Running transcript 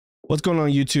What's going on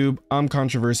YouTube? I'm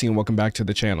Controvxrsy and welcome back to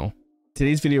the channel.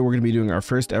 Today's video we're going to be doing our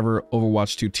first ever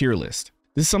Overwatch 2 tier list.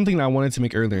 This is something that I wanted to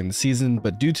make earlier in the season,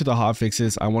 but due to the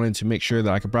hotfixes, I wanted to make sure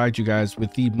that I could provide you guys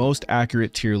with the most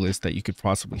accurate tier list that you could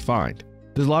possibly find.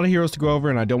 There's a lot of heroes to go over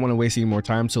and I don't want to waste any more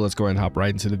time, so let's go ahead and hop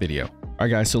right into the video.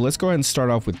 Alright guys, so let's go ahead and start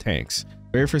off with tanks.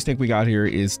 Very first tank we got here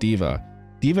is D.Va.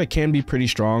 D.Va can be pretty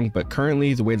strong, but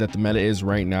currently the way that the meta is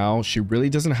right now, she really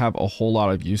doesn't have a whole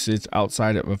lot of usage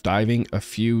outside of diving a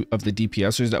few of the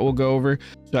DPSers that we'll go over.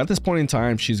 So at this point in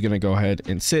time, she's going to go ahead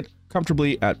and sit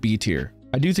comfortably at B tier.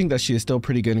 I do think that she is still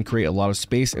pretty good and create a lot of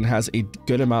space and has a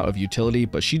good amount of utility,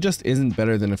 but she just isn't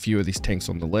better than a few of these tanks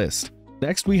on the list.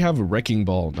 Next, we have Wrecking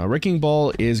Ball. Now, Wrecking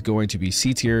Ball is going to be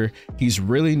C tier. He's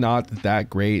really not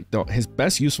that great. Though his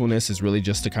best usefulness is really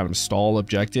just to kind of stall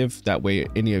objective. That way,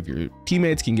 any of your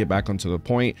teammates can get back onto the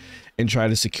point and try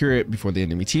to secure it before the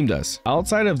enemy team does.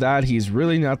 Outside of that, he's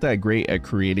really not that great at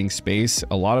creating space.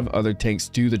 A lot of other tanks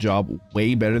do the job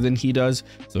way better than he does.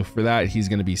 So for that, he's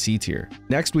going to be C tier.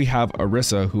 Next, we have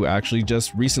Orisa, who actually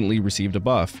just recently received a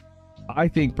buff. I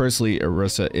think personally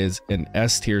Orisa is an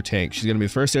S tier tank. She's going to be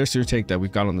the first S tier tank that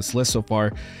we've got on this list so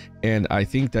far, and I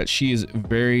think that she is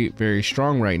very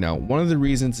strong right now. One of the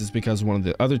reasons is because one of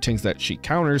the other tanks that she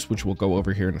counters, which we'll go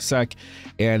over here in a sec,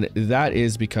 and that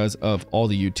is because of all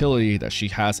the utility that she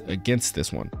has against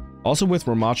this one. Also, with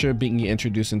Ramattra being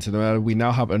introduced into the meta, we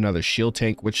now have another shield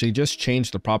tank, which they just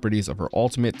changed the properties of her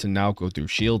ultimate to now go through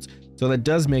shields, so that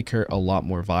does make her a lot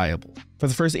more viable. For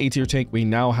the first A tier tank, we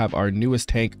now have our newest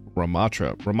tank,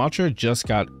 Ramattra. Ramattra just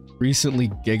got recently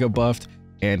giga buffed,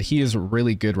 and he is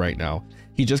really good right now.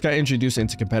 He just got introduced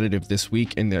into competitive this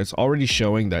week, and it's already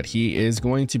showing that he is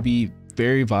going to be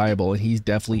very viable, and he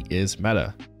definitely is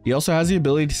meta. He also has the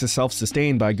ability to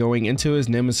self-sustain by going into his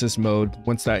Nemesis mode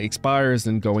once that expires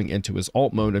and going into his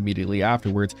ult mode immediately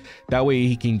afterwards. That way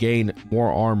he can gain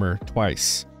more armor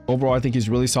twice. Overall, I think he's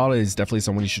really solid. He's definitely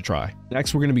someone you should try.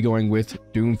 Next, we're going to be going with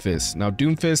Doomfist. Now,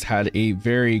 Doomfist had a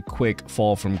very quick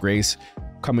fall from grace,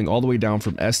 coming all the way down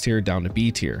from S tier down to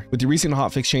B tier. With the recent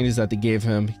hotfix changes that they gave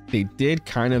him, they did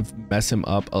kind of mess him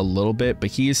up a little bit, but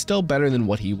he is still better than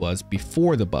what he was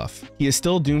before the buff. He is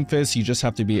still Doomfist. You just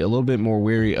have to be a little bit more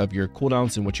wary of your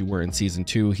cooldowns than what you were in season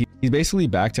 2. He's basically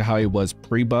back to how he was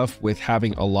pre-buff with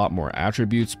having a lot more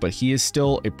attributes, but he is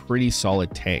still a pretty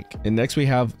solid tank. And next we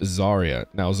have Zarya.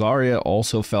 Now Zarya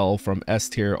also fell from S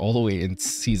tier all the way in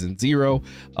season 0.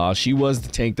 She was the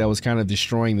tank that was kind of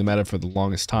destroying the meta for the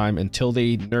longest time until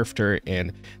they nerfed her,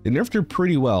 and they nerfed her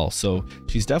pretty well. So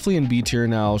she's definitely in B tier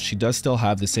now. She does still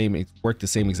have the same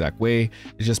exact way.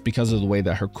 It's just because of the way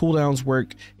that her cooldowns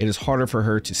work, it is harder for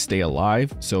her to stay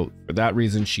alive. So for that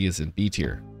reason, she is in B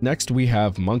tier. Next, we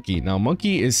have Monkey. Now,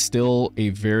 Monkey is still a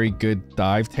very good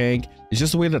dive tank. It's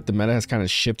just the way that the meta has kind of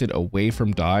shifted away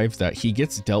from dive that he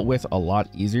gets dealt with a lot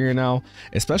easier now,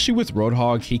 especially with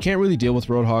Roadhog. He can't really deal with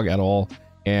Roadhog at all.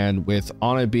 And with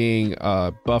Ana being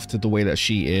buffed the way that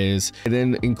she is, and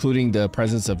then including the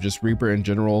presence of just Reaper in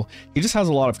general, he just has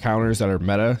a lot of counters that are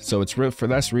meta. So it's for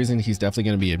that reason, he's definitely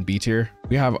going to be in B tier.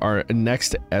 We have our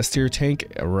next S tier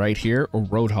tank right here,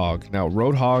 Roadhog. Now,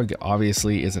 Roadhog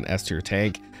obviously is an S tier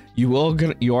tank. You are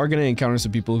going to encounter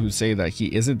some people who say that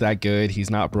he isn't that good, he's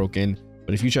not broken.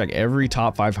 But if you check every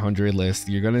top 500 list,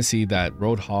 you're going to see that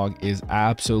Roadhog is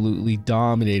absolutely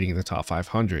dominating the top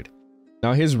 500.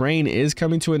 Now, his reign is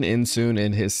coming to an end soon,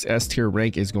 and his S tier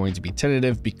rank is going to be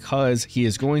tentative because he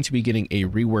is going to be getting a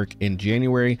rework in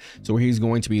January, so he's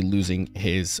going to be losing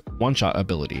his one-shot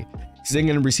ability. He's then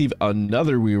going to receive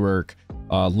another rework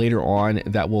later on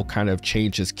that will kind of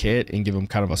change his kit and give him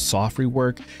kind of a soft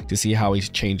rework to see how he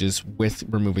changes with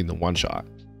removing the one-shot.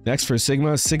 Next, for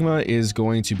Sigma, Sigma is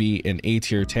going to be an A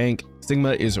tier tank.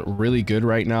 Sigma is really good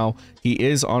right now. He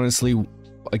is honestly,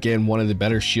 again, one of the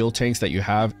better shield tanks that you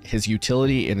have. His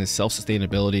utility and his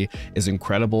self-sustainability is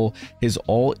incredible. His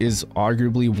ult is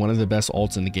arguably one of the best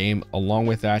ults in the game. Along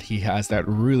with that, he has that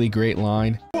really great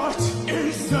line. What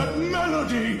is that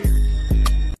melody?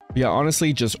 Yeah,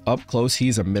 honestly, just up close,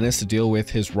 he's a menace to deal with.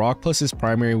 His rock plus his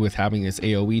primary with having his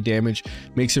AoE damage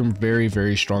makes him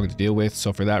very strong to deal with.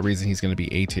 So for that reason, he's going to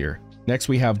be A tier. Next,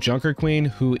 we have Junker Queen,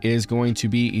 who is going to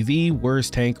be the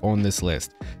worst tank on this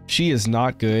list. She is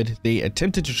not good. They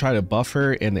attempted to try to buff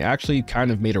her, and they actually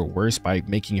kind of made her worse by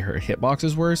making her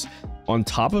hitboxes worse. On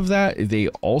top of that, they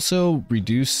also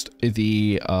reduced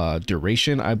the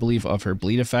duration, I believe, of her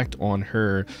bleed effect on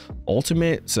her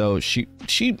ultimate. So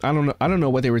I don't know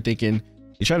what they were thinking.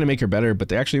 They tried to make her better, but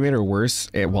they actually made her worse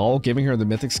while giving her the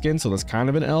mythic skin. So that's kind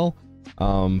of an L.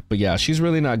 But yeah, she's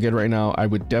really not good right now. I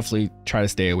would definitely try to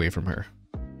stay away from her.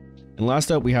 And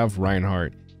last up, we have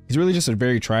Reinhardt. He's really just a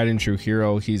very tried and true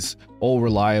hero. He's all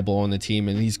reliable on the team,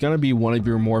 and he's going to be one of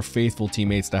your more faithful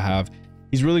teammates to have.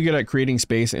 He's really good at creating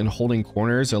space and holding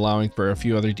corners, allowing for a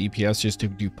few other DPS just to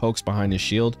do pokes behind his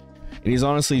shield. And he's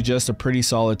honestly just a pretty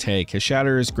solid tank. His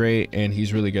shatter is great, and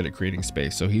he's really good at creating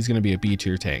space. So he's going to be a B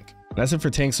tier tank. That's it for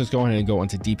tanks. Let's go ahead and go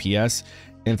into DPS.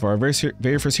 And for our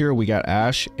very first hero, we got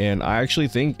Ashe. And I actually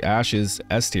think Ashe is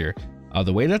S tier.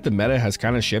 The way that the meta has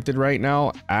kind of shifted right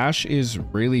now, Ashe is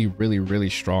really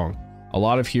strong. A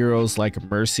lot of heroes like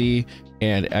Mercy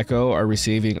and Echo are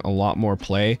receiving a lot more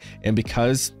play, and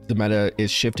because the meta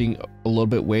is shifting a little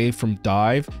bit away from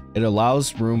dive, it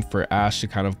allows room for Ashe to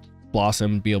kind of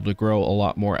blossom, be able to grow a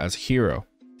lot more as a hero.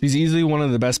 She's easily one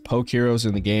of the best poke heroes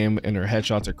in the game, and her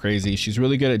headshots are crazy. She's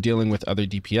really good at dealing with other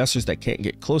DPSers that can't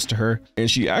get close to her,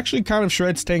 and she actually kind of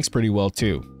shreds tanks pretty well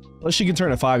too. Plus, she can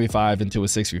turn a 5v5 into a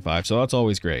 6v5, so that's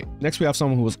always great. Next, we have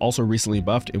someone who was also recently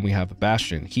buffed, and we have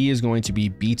Bastion. He is going to be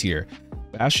B tier.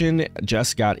 Bastion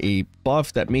just got a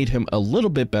buff that made him a little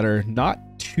bit better, not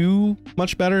too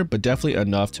much better, but definitely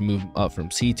enough to move him up from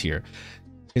C tier.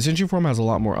 His entry form has a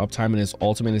lot more uptime, and his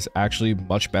ultimate is actually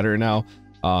much better now,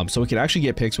 so we can actually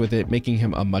get picks with it, making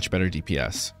him a much better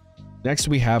DPS. Next,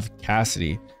 we have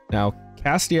Cassidy. Now,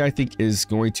 Cassidy, I think, is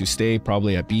going to stay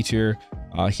probably at B tier.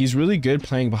 He's really good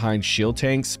playing behind shield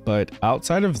tanks, but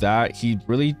outside of that, he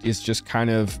really is just kind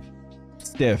of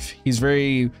stiff. He's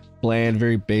very bland,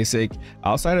 very basic.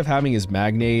 Outside of having his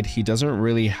magnate, he doesn't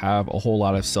really have a whole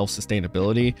lot of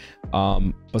self-sustainability,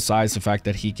 besides the fact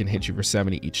that he can hit you for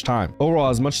 70 each time. Overall,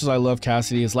 as much as I love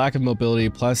Cassidy, his lack of mobility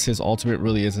plus his ultimate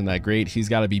really isn't that great. He's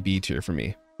got to be B tier for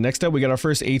me. Next up, we got our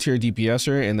first A tier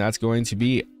DPSer, and that's going to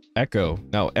be Echo.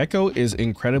 Now, Echo is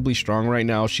incredibly strong right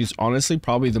now. She's honestly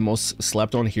probably the most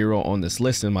slept on hero on this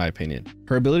list in my opinion.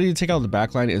 Her ability to take out the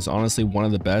backline is honestly one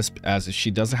of the best, as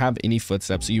she doesn't have any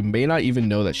footsteps, so you may not even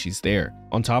know that she's there.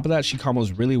 On top of that, she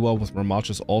combos really well with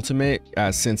Ramatha's ultimate,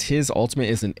 as since his ultimate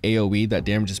is an AoE that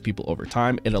damages people over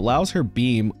time, it allows her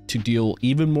beam to deal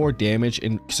even more damage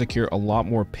and secure a lot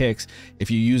more picks if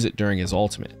you use it during his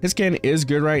ultimate. His scan is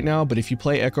good right now, but if you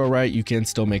play Echo right, you can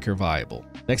still make her viable.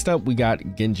 Next up, we got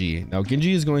Genji. Now,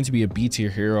 Genji is going to be a B tier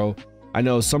hero. I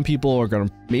know some people are going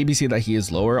to maybe say that he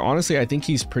is lower. Honestly, I think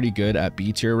he's pretty good at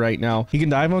B tier right now. He can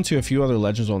dive onto a few other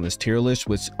legends on this tier list,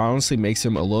 which honestly makes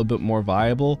him a little bit more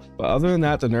viable. But other than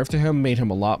that, the nerf to him made him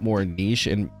a lot more niche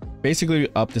and basically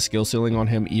up the skill ceiling on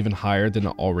him even higher than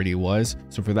it already was.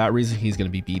 So for that reason, he's going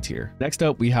to be B tier. Next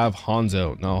up, we have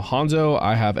Hanzo. Now, Hanzo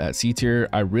I have at C tier.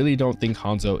 I really don't think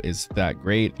Hanzo is that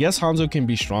great. Yes, Hanzo can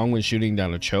be strong when shooting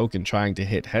down a choke and trying to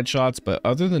hit headshots, but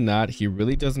other than that, he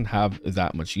really doesn't have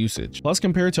that much usage. Plus,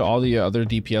 compared to all the other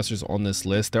DPSers on this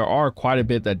list, there are quite a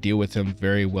bit that deal with him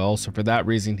very well. So for that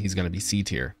reason, he's going to be C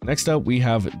tier. Next up, we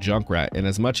have Junkrat. And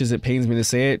as much as it pains me to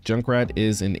say it, Junkrat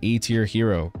is an A tier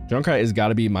hero. Junkrat has got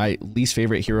to be my least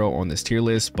favorite hero on this tier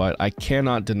list, but I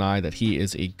cannot deny that he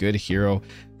is a good hero,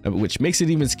 which makes it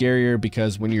even scarier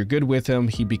because when you're good with him,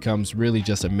 he becomes really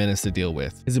just a menace to deal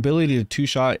with. His ability to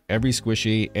two-shot every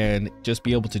squishy and just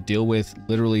be able to deal with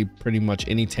literally pretty much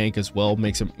any tank as well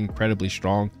makes him incredibly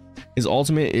strong. His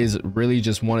ultimate is really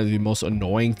just one of the most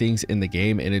annoying things in the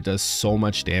game, and it does so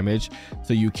much damage,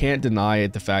 so you can't deny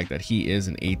it, the fact that he is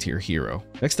an A tier hero.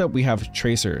 Next up, we have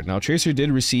Tracer. Now, Tracer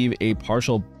did receive a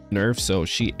partial nerf, so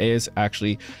she is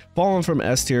actually fallen from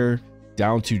S tier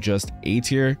down to just A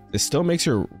tier. This still makes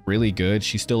her really good.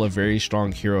 She's still a very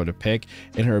strong hero to pick,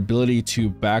 and her ability to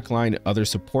backline other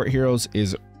support heroes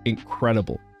is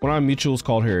incredible. One of my mutuals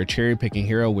called her a cherry picking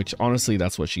hero, which honestly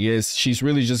that's what she is. She's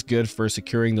really just good for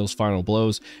securing those final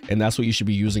blows, and that's what you should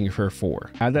be using her for.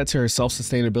 Add that to her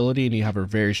self-sustainability and you have a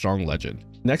very strong legend.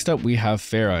 Next up, we have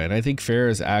Pharah, and I think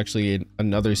Pharah is actually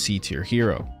another C tier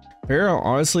hero. Pharah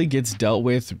honestly gets dealt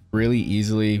with really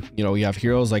easily. You know, you have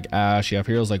heroes like Ashe, you have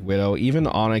heroes like Widow, even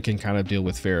Ana can kind of deal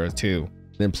with Pharah too.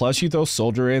 Then plus you throw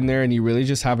Soldier in there and you really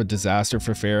just have a disaster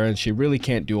for Pharah, and she really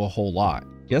can't do a whole lot.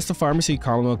 Yes, the pharmacy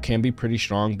combo can be pretty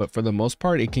strong, but for the most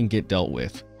part, it can get dealt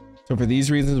with. So for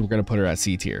these reasons, we're going to put her at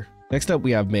C tier. Next up,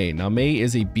 we have Mei. Now, Mei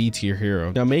is a B tier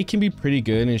hero. Now, Mei can be pretty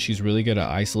good, and she's really good at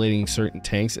isolating certain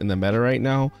tanks in the meta right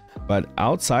now. But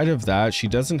outside of that, she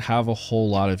doesn't have a whole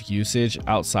lot of usage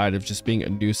outside of just being a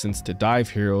nuisance to dive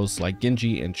heroes like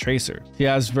Genji and Tracer. She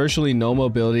has virtually no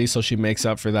mobility, so she makes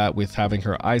up for that with having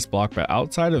her ice block. But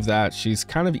outside of that, she's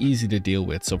kind of easy to deal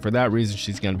with. So for that reason,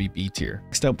 she's going to be B tier.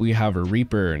 Next up, we have a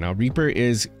Reaper. Now, Reaper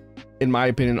is, in my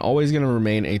opinion, always going to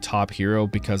remain a top hero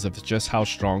because of just how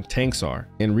strong tanks are.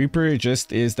 And Reaper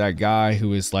just is that guy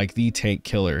who is like the tank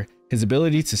killer. His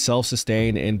ability to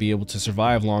self-sustain and be able to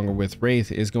survive longer with Wraith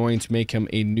is going to make him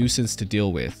a nuisance to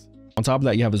deal with. On top of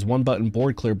that, you have his 1-button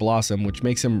board clear Blossom, which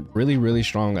makes him really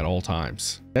strong at all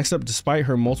times. Next up, despite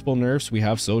her multiple nerfs, we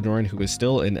have Sojourn, who is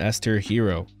still an S tier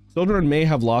hero. Sojourn may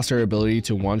have lost her ability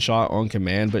to one-shot on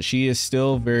command, but she is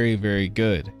still very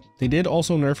good. They did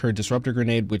also nerf her Disruptor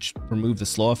Grenade, which removed the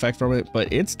slow effect from it,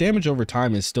 but its damage over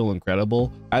time is still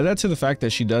incredible. Add that to the fact that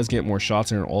she does get more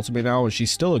shots in her ultimate now, and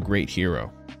she's still a great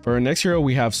hero. For our next hero,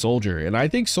 we have Soldier, and I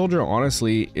think Soldier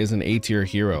honestly is an A tier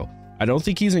hero. I don't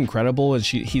think he's incredible, and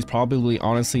he's probably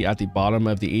honestly at the bottom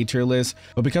of the A tier list,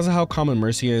 but because of how common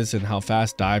Mercy is and how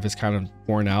fast Dive is kind of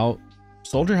worn out,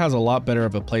 Soldier has a lot better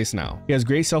of a place now. He has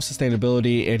great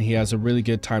self-sustainability and he has a really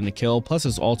good time to kill, plus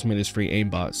his ultimate is free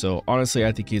aimbot, so honestly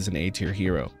I think he's an A tier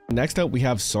hero. Next up we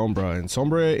have Sombra, and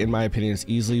Sombra in my opinion is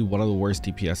easily one of the worst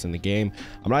DPS in the game.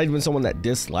 I'm not even someone that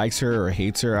dislikes her or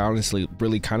hates her. I honestly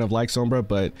really kind of like Sombra,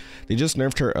 but they just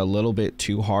nerfed her a little bit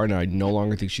too hard and I no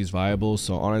longer think she's viable,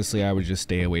 so honestly I would just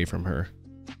stay away from her.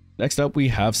 Next up we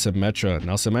have Symmetra.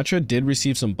 Now Symmetra did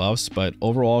receive some buffs, but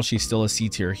overall she's still a C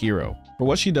tier hero. For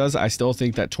what she does, I still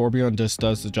think that Torbjorn just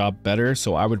does the job better,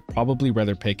 so I would probably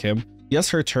rather pick him. Yes,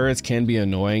 her turrets can be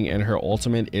annoying and her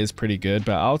ultimate is pretty good,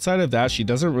 but outside of that, she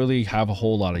doesn't really have a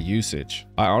whole lot of usage.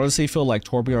 I honestly feel like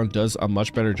Torbjorn does a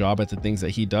much better job at the things that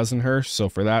he does in her, so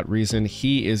for that reason,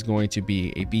 he is going to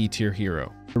be a B tier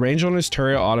hero. The range on his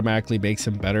turret automatically makes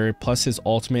him better, plus his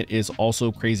ultimate is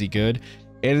also crazy good,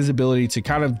 and his ability to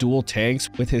kind of dual tanks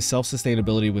with his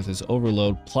self-sustainability with his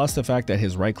overload, plus the fact that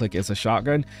his right click is a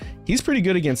shotgun, he's pretty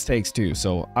good against tanks too,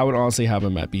 so I would honestly have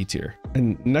him at B tier.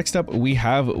 And next up we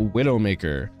have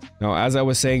Widowmaker. Now as I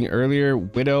was saying earlier,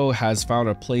 Widow has found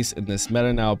a place in this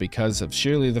meta now because of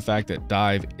sheerly the fact that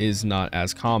dive is not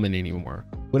as common anymore.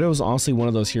 Widow is honestly one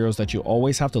of those heroes that you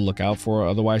always have to look out for,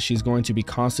 otherwise she's going to be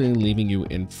constantly leaving you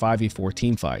in 5v4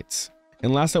 team fights.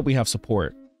 And last up we have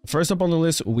support. First up on the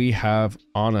list, we have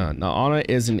Ana. Now, Ana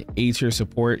is an A tier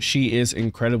support. She is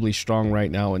incredibly strong right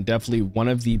now and definitely one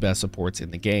of the best supports in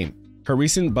the game. Her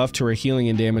recent buff to her healing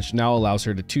and damage now allows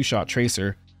her to 2-shot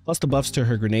Tracer, plus the buffs to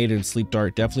her grenade and sleep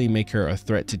dart definitely make her a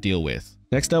threat to deal with.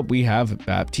 Next up, we have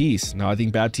Baptiste. Now, I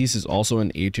think Baptiste is also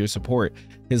an A tier support.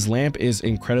 His lamp is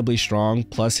incredibly strong,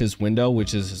 plus his window,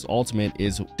 which is his ultimate,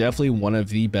 is definitely one of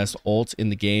the best ults in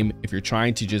the game. If you're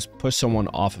trying to just push someone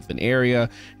off of an area,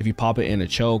 if you pop it in a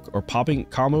choke, or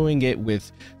comboing it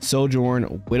with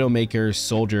Sojourn, Widowmaker,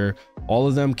 Soldier, all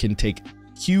of them can take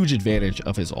huge advantage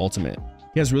of his ultimate.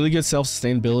 He has really good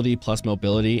self-sustainability plus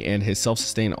mobility, and his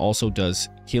self-sustain also does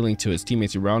healing to his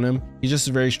teammates around him. He's just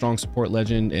a very strong support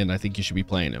legend, and I think you should be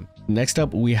playing him. Next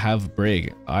up, we have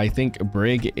Brig. I think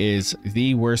Brig is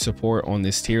the worst support on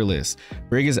this tier list.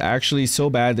 Brig is actually so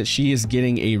bad that she is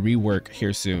getting a rework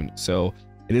here soon. So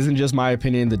it isn't just my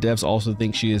opinion. The devs also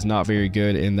think she is not very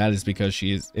good, and that is because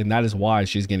that is why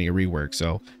she's getting a rework.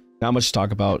 So not much to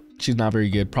talk about. She's not very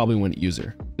good. Probably wouldn't use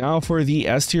her. Now for the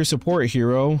S tier support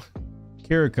hero,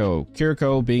 Kiriko.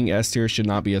 Kiriko being S tier should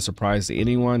not be a surprise to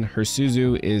anyone. Her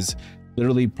Suzu is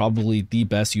literally probably the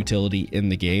best utility in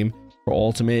the game. Her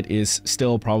ultimate is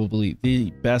still probably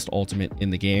the best ultimate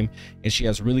in the game, and she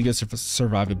has really good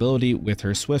survivability with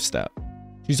her Swift Step.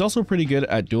 She's also pretty good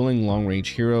at dueling long range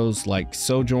heroes like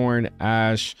Sojourn,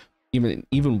 Ashe,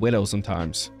 even Widow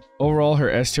sometimes. Overall, her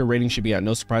S tier rating should be at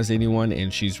no surprise to anyone,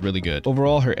 and she's really good.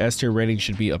 Overall, her S tier rating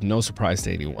should be of no surprise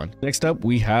to anyone. Next up,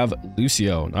 we have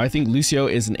Lucio. Now, I think Lucio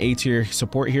is an A tier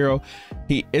support hero.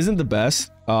 He isn't the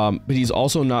best, but he's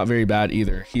also not very bad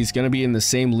either. He's going to be in the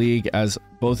same league as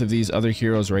both of these other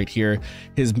heroes right here.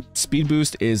 His speed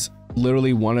boost is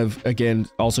literally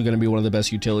also going to be one of the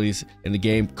best utilities in the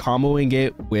game. Comboing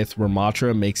it with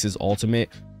Ramatra makes his ultimate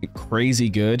crazy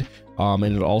good, and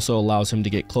it also allows him to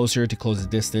get closer to close the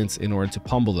distance in order to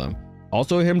pummel them.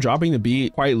 Also, him dropping the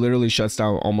beat quite literally shuts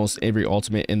down almost every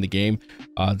ultimate in the game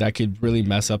that could really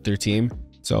mess up their team.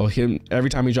 So every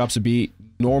time he drops a beat,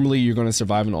 normally you're going to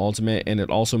survive an ultimate, and it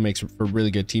also makes for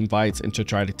really good team fights and to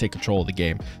try to take control of the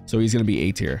game. So he's going to be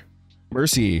A tier.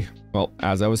 Mercy. Well,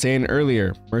 as I was saying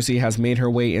earlier, Mercy has made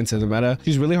her way into the meta.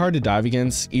 She's really hard to dive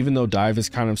against. Even though dive has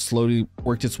kind of slowly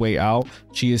worked its way out,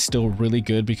 she is still really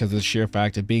good because of the sheer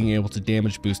fact of being able to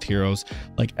damage boost heroes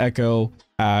like Echo,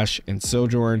 Ashe, and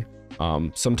Sojourn.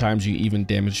 Sometimes you even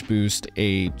damage boost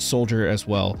a soldier as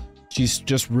well. She's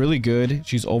just really good.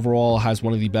 She's overall has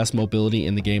one of the best mobility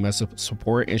in the game as a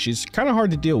support, and she's kind of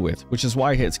hard to deal with, which is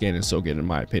why hit scan is so good in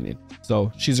my opinion.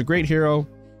 So she's a great hero.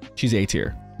 She's A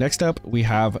tier. Next up, we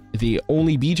have the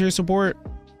only B tier support,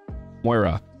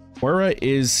 Moira. Moira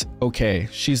is okay.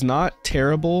 She's not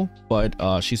terrible, but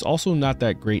she's also not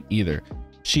that great either.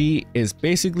 She is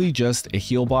basically just a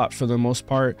heal bot for the most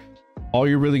part. All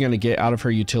you're really going to get out of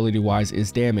her utility wise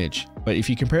is damage. But if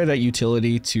you compare that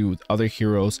utility to other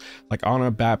heroes like Ana,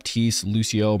 Baptiste,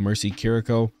 Lucio, Mercy,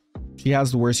 Kiriko, she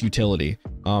has the worst utility.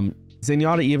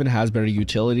 Zenyatta even has better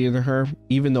utility than her,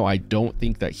 even though I don't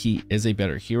think that he is a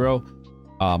better hero.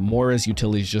 Moira's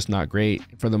utility is just not great.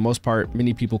 For the most part,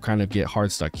 many people kind of get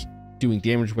hard stuck doing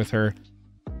damage with her.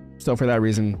 So for that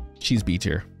reason, she's B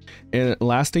tier. And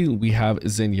lastly, we have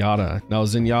Zenyatta. Now,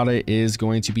 Zenyatta is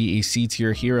going to be a C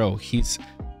tier hero. He's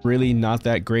really not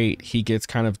that great. He gets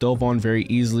kind of dove on very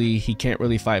easily. He can't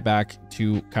really fight back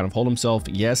to kind of hold himself.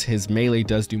 Yes, his melee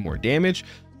does do more damage,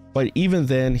 but even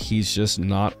then, he's just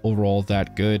not overall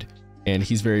that good. And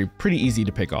he's pretty easy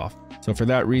to pick off. So for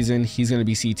that reason, he's going to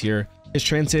be C tier. His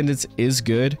Transcendence is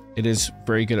good. It is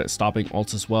very good at stopping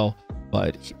ults as well,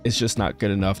 but it's just not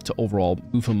good enough to overall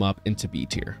move him up into B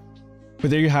tier. But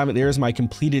there you have it. There's my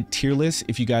completed tier list.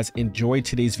 If you guys enjoyed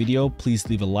today's video, please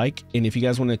leave a like. And if you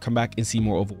guys want to come back and see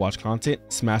more Overwatch content,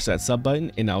 smash that sub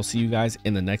button, and I'll see you guys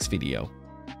in the next video.